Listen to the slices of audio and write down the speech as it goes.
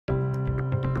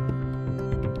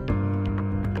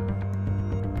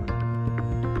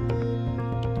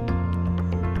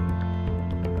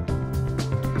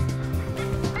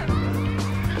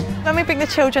When we bring the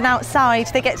children outside,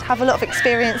 they get to have a lot of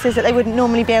experiences that they wouldn't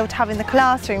normally be able to have in the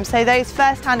classroom. So those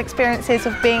first-hand experiences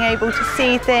of being able to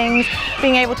see things,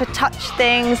 being able to touch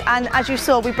things, and as you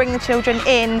saw, we bring the children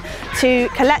in to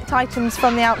collect items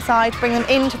from the outside, bring them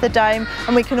into the dome,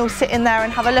 and we can all sit in there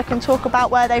and have a look and talk about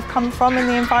where they've come from in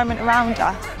the environment around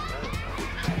us.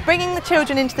 Bringing the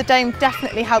children into the dome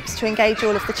definitely helps to engage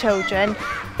all of the children.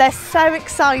 They're so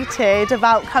excited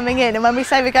about coming in, and when we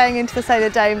say we're going into the solar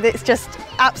dome, it's just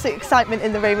absolute excitement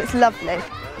in the room. It's lovely.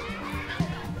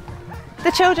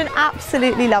 The children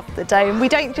absolutely love the dome. We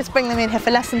don't just bring them in here for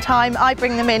lesson time, I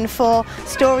bring them in for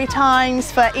story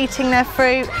times, for eating their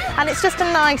fruit, and it's just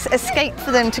a nice escape for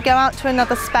them to go out to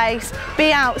another space,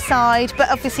 be outside,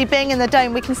 but obviously being in the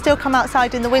dome we can still come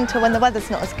outside in the winter when the weather's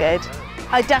not as good.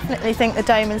 I definitely think the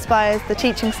dome inspires the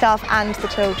teaching staff and the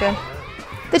children.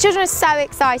 The children are so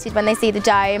excited when they see the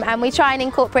dome, and we try and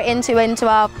incorporate into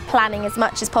our planning as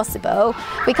much as possible.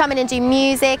 We come in and do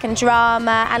music and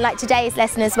drama, and like today's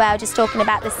lesson as well, just talking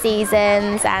about the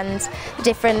seasons and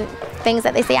different things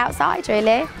that they see outside,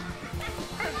 really.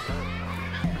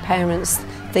 Parents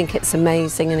think it's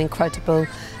amazing and incredible,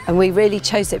 and we really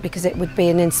chose it because it would be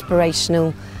an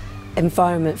inspirational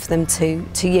environment for them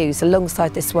to use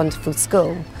alongside this wonderful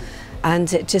school,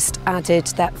 and it just added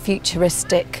that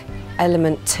futuristic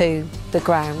element to the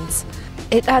grounds.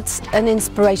 It adds an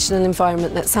inspirational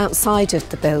environment that's outside of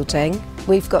the building.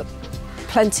 We've got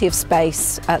plenty of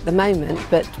space at the moment,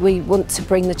 but we want to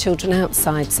bring the children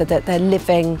outside so that they're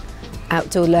living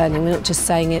outdoor learning. We're not just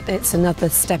saying it's another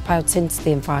step out into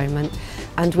the environment,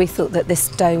 and we thought that this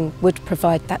dome would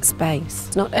provide that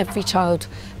space. Not every child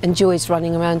enjoys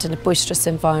running around in a boisterous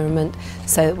environment,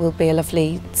 so it will be a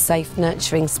lovely, safe,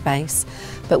 nurturing space.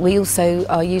 But we also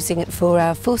are using it for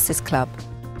our Forces Club.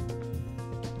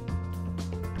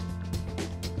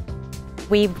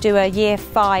 We do a Year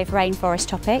 5 rainforest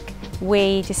topic.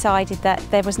 We decided that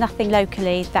there was nothing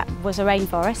locally that was a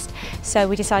rainforest, so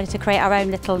we decided to create our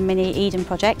own little mini Eden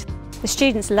project. The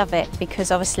students love it because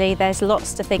obviously there's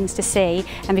lots of things to see,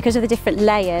 and because of the different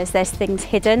layers there's things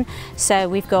hidden. So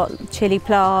we've got chili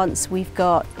plants, we've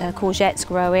got courgettes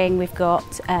growing, we've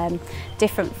got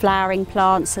different flowering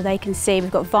plants so they can see, we've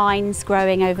got vines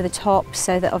growing over the top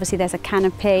so that obviously there's a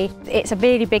canopy. It's a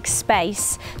really big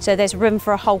space, so there's room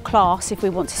for a whole class if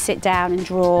we want to sit down and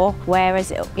draw,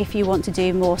 whereas if you want to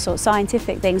do more sort of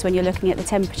scientific things when you're looking at the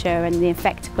temperature and the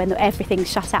effect when everything's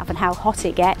shut out and how hot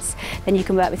it gets, then you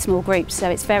can work with small groups, so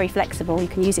it's very flexible. You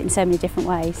can use it in so many different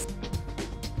ways.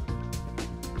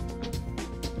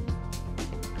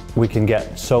 We can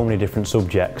get so many different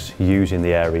subjects using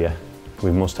the area.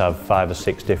 We must have 5 or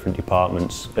 6 different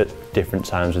departments at different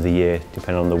times of the year,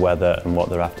 depending on the weather and what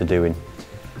they're after doing.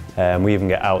 We even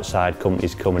get outside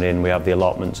companies coming in. We have the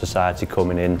Allotment Society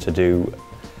coming in to do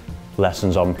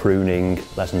lessons on pruning,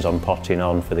 lessons on potting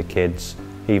on for the kids,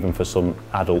 even for some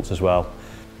adults as well.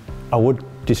 I would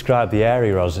describe the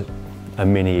area as a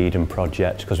mini Eden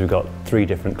project because we've got 3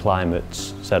 different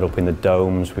climates set up in the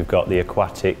domes. We've got the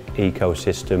aquatic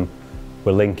ecosystem.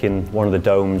 We're linking one of the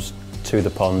domes to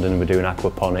the pond and we're doing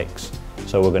aquaponics.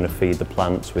 So we're going to feed the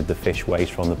plants with the fish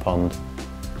waste from the pond,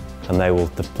 and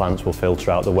the plants will filter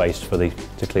out the waste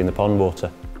to clean the pond water.